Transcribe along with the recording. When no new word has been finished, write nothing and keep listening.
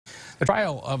The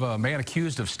trial of a man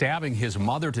accused of stabbing his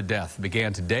mother to death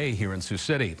began today here in Sioux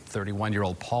City.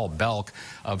 31-year-old Paul Belk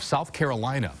of South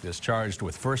Carolina is charged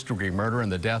with first-degree murder in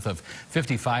the death of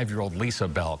 55-year-old Lisa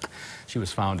Belk. She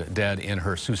was found dead in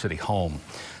her Sioux City home.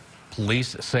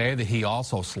 Police say that he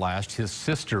also slashed his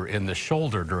sister in the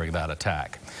shoulder during that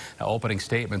attack. Now, opening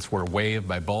statements were waived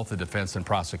by both the defense and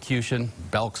prosecution.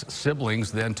 Belk's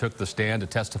siblings then took the stand to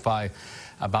testify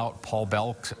about Paul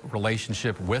Belk's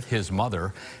relationship with his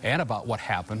mother and about what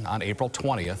happened on April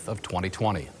 20th of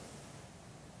 2020.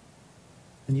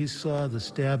 When you saw the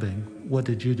stabbing, what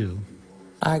did you do?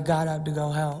 I got up to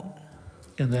go help.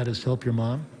 And that is help your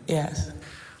mom? Yes.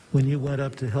 When you went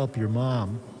up to help your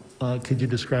mom, could you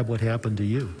describe what happened to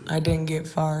you? I didn't get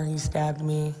far. He stabbed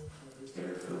me.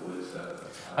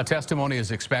 A testimony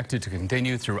is expected to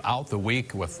continue throughout the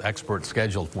week with experts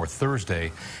scheduled for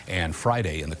Thursday and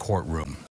Friday in the courtroom.